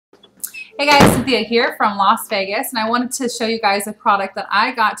Hey guys, Cynthia here from Las Vegas, and I wanted to show you guys a product that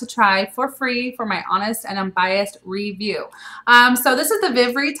I got to try for free for my honest and unbiased review. So this is the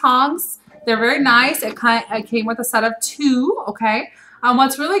Vivree Tongs. They're very nice. It came with a set of 2, okay?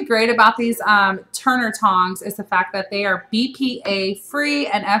 What's really great about these Turner tongs is the fact that they are BPA free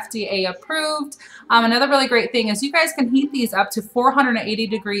and FDA approved. Another really great thing is you guys can heat these up to 480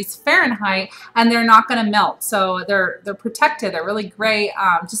 degrees Fahrenheit and they're not going to melt. So they're protected. They're really great.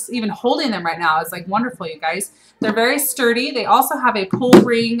 Just even holding them right now is like wonderful, you guys. They're very sturdy. They also have a pull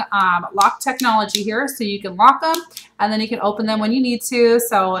ring lock technology here, so you can lock them and then you can open them when you need to,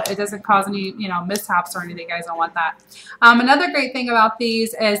 so it doesn't cause any mishaps or anything. You guys don't want that. Another great thing about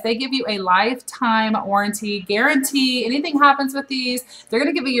these is they give you a lifetime warranty guarantee. Anything happens with these, they're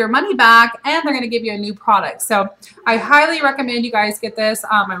going to give you your money back and they're going to give you a new product. So I highly recommend you guys get this.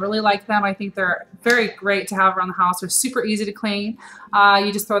 I really like them. I think they're very great to have around the house. They're super easy to clean.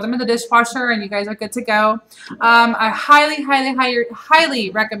 You just throw them in the dishwasher and you guys are good to go. I highly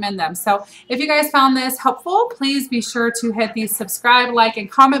recommend them. So if you guys found this helpful, please be sure to hit the subscribe, like, and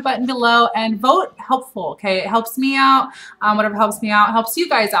comment button below and vote helpful. Okay, it helps me out. Whatever helps me out helps you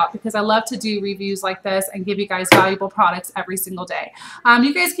guys out, because I love to do reviews like this and give you guys valuable products every single day.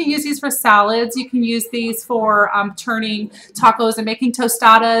 You guys can use these for salads. You can use these for turning tacos and making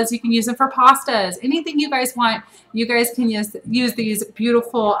tostadas. You can use them for pastas. Anything you guys want, you guys can use these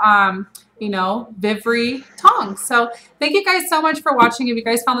beautiful Vivree tongs. So thank you guys so much for watching. If you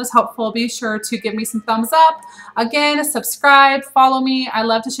guys found this helpful, be sure to give me some thumbs up. Again, subscribe, follow me. I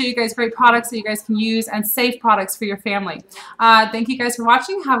love to show you guys great products that you guys can use and safe products for your family. Thank you guys for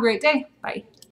watching. Have a great day. Bye.